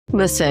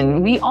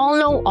Listen, we all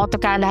know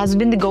AutoCAD has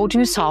been the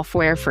go-to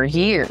software for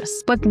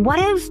years. But what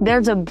if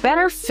there's a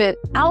better fit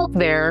out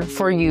there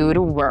for you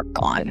to work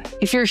on?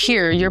 If you're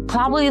here, you're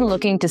probably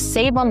looking to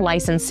save on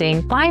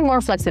licensing, find more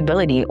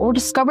flexibility, or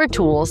discover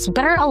tools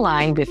better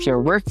aligned with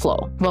your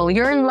workflow. Well,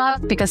 you're in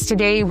luck because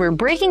today we're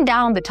breaking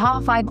down the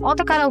top 5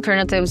 AutoCAD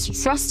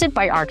alternatives trusted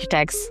by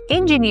architects,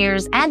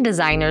 engineers, and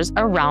designers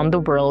around the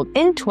world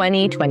in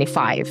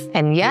 2025.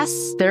 And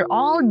yes, they're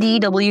all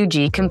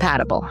DWG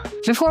compatible.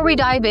 Before we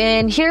dive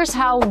in, here's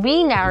how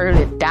we narrowed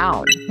it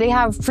down. They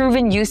have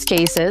proven use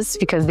cases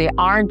because they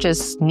aren't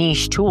just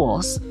niche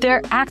tools.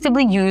 They're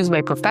actively used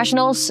by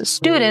professionals,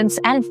 students,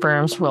 and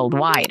firms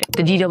worldwide.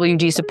 The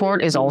DWG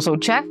support is also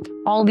checked.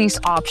 All these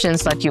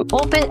options let you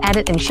open,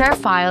 edit, and share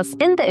files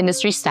in the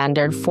industry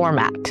standard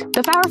format.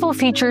 The powerful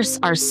features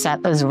are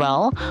set as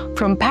well.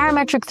 From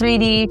parametric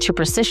 3D to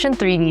precision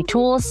 3D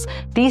tools,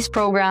 these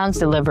programs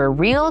deliver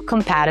real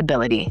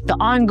compatibility. The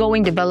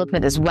ongoing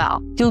development as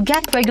well. You'll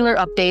get regular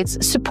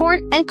updates,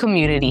 support, and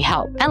community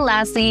help. And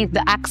lastly,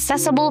 the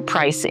accessible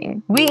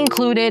pricing. We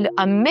included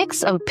a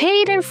mix of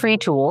paid and free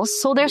tools,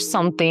 so there's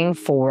something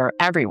for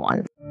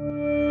everyone.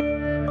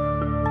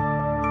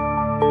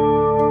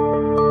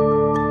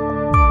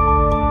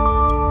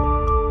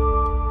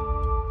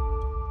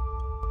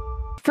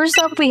 First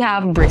up, we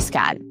have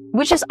BricsCAD,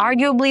 which is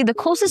arguably the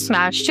closest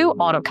match to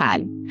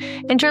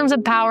AutoCAD. In terms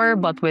of power,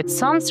 but with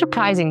some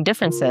surprising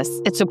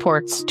differences, it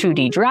supports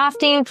 2D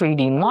drafting,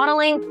 3D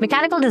modeling,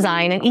 mechanical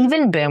design, and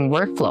even BIM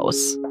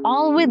workflows,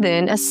 all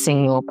within a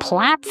single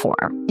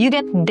platform. You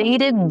get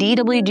dated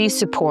DWG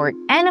support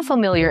and a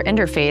familiar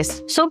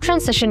interface, so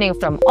transitioning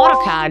from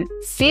AutoCAD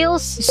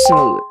feels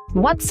smooth.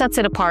 What sets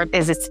it apart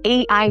is its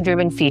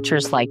AI-driven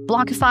features like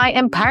Blockify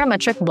and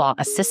Parametric Block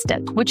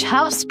Assistant, which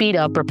helps speed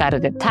up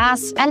repetitive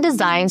tasks and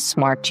design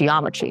smart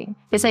geometry.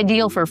 It's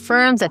ideal for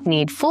firms that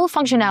need full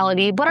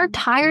functionality but are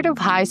tired of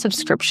high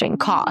subscription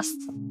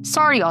costs.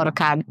 Sorry,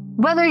 AutoCAD.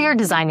 Whether you're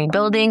designing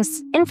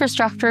buildings,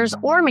 infrastructures,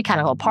 or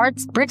mechanical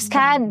parts,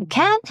 BricsCAD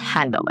can't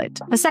handle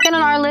it. The second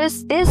on our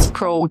list is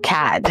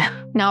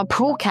ProgeCAD. Now,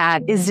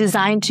 ProgeCAD is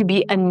designed to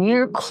be a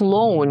near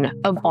clone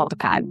of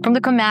AutoCAD. From the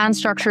command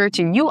structure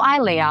to UI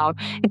layout,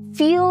 it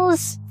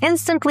feels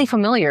instantly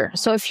familiar.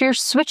 So if you're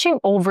switching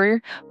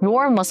over,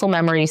 your muscle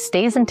memory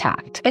stays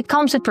intact. It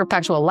comes with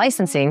perpetual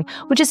licensing,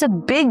 which is a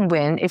big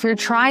win if you're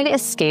trying to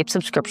escape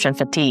subscription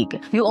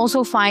fatigue. You'll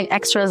also find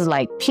extras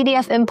like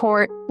PDF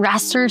import,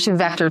 raster to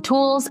vector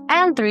tools,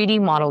 and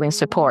 3D modeling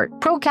support.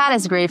 ProgeCAD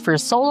is great for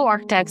solo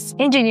architects,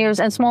 engineers,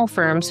 and small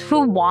firms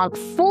who want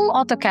full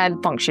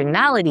AutoCAD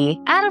functionality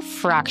at a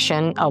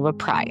fraction of a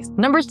price.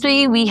 Number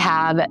 3, we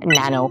have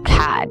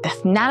nanoCAD.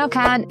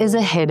 nanoCAD is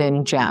a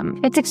hidden gem.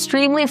 It's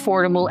extremely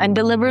affordable and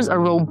delivers a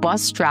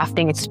robust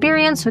drafting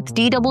experience with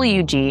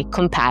DWG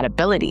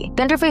compatibility.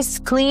 The interface is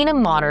clean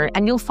and modern,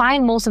 and you'll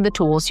find most of the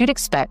tools you'd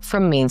expect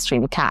from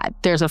mainstream CAD.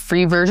 There's a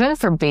free version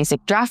for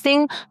basic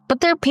drafting,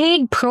 but their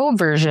paid pro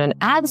version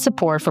adds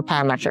support for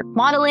parametric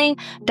modeling,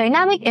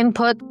 dynamic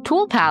input,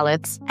 tool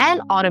palettes,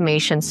 and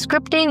automation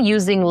scripting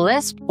using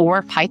Lisp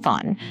or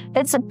Python.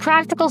 It's a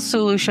practical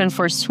solution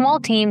for small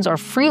teams or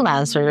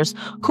freelancers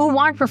who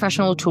want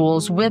professional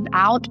tools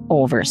without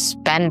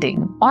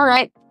overspending. All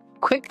right.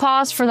 Quick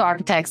pause for the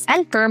architects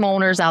and firm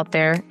owners out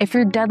there. If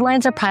your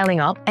deadlines are piling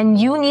up and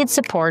you need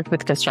support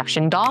with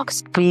construction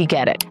docs, we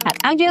get it. At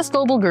MGS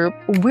Global Group,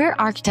 we're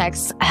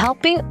architects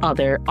helping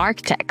other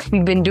architects.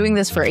 We've been doing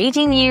this for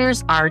 18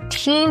 years. Our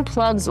team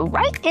plugs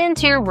right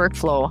into your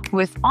workflow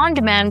with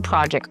on-demand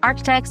project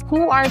architects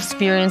who are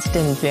experienced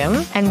in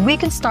BIM, and we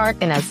can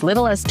start in as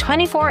little as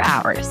 24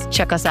 hours.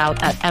 Check us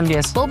out at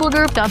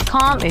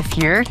mgsglobalgroup.com if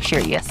you're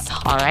curious.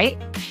 All right,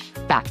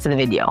 back to the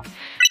video.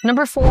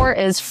 Number 4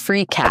 is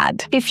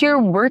FreeCAD. If you're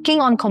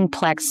working on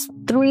complex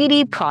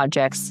 3D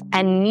projects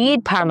and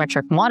need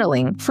parametric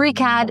modeling,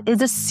 FreeCAD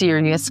is a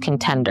serious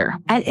contender.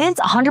 And it's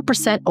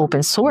 100%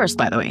 open source,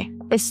 by the way.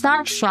 It's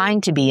not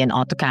trying to be an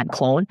AutoCAD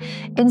clone.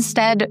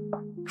 Instead,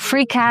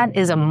 FreeCAD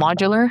is a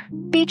modular,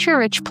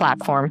 feature-rich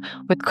platform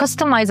with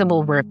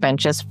customizable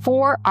workbenches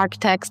for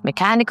architects,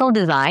 mechanical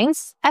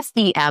designs,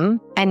 FEM,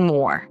 and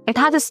more. It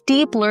has a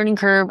steep learning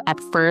curve at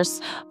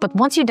first, but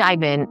once you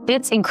dive in,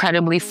 it's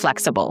incredibly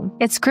flexible.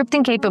 Its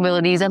scripting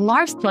capabilities and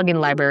large plugin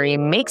library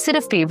makes it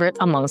a favorite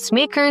amongst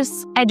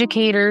makers,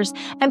 educators,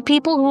 and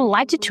people who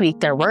like to tweak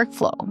their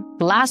workflow.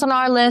 Last on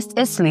our list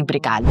is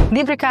LibreCAD.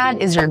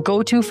 LibreCAD is your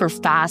go-to for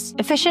fast,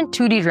 efficient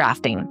 2D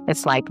drafting.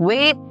 It's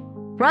lightweight,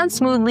 runs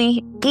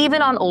smoothly,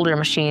 even on older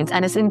machines,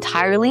 and is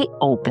entirely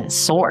open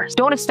source.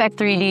 Don't expect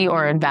 3D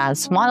or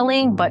advanced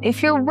modeling, but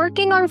if you're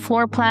working on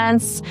floor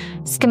plans,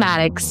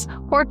 schematics,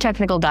 or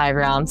technical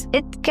diagrams,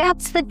 it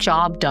gets the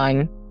job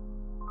done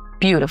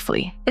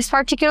beautifully. It's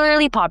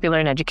particularly popular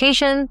in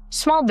education,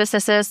 small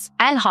businesses,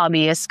 and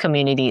hobbyist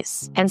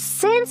communities. And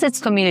since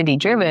it's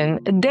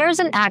community-driven, there's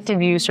an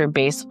active user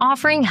base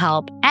offering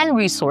help and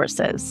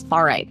resources.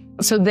 All right,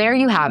 so there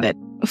you have it.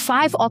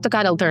 5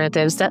 AutoCAD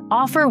alternatives that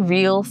offer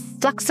real,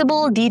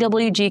 flexible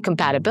DWG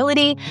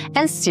compatibility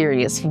and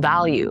serious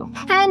value.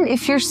 And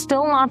if you're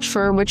still not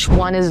sure which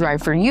one is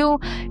right for you,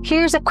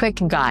 here's a quick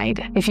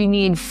guide. If you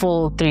need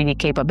full 3D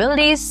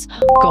capabilities,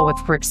 go with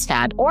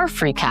BricsCAD or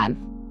FreeCAD.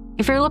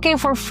 If you're looking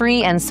for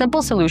free and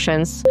simple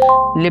solutions,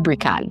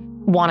 LibreCAD.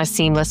 Want a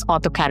seamless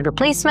AutoCAD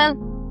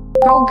replacement?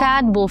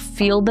 ProgeCAD will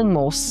feel the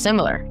most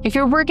similar. If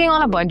you're working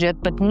on a budget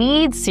but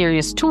need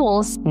serious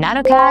tools,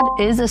 nanoCAD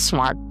is a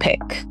smart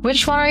pick.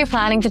 Which one are you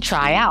planning to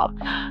try out?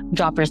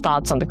 Drop your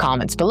thoughts on the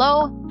comments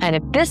below. And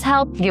if this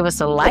helped, give us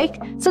a like,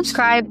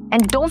 subscribe,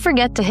 and don't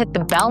forget to hit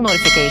the bell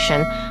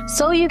notification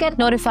so you get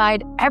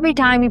notified every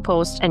time we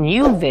post a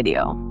new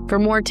video. For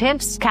more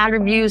tips, CAD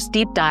reviews,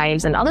 deep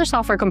dives, and other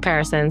software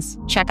comparisons,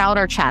 check out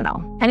our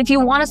channel. And if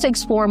you want us to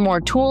explore more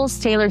tools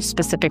tailored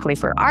specifically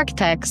for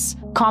architects,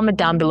 comment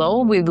down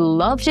below. We'd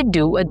love to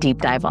do a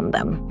deep dive on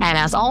them. And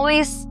as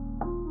always,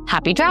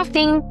 happy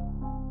drafting!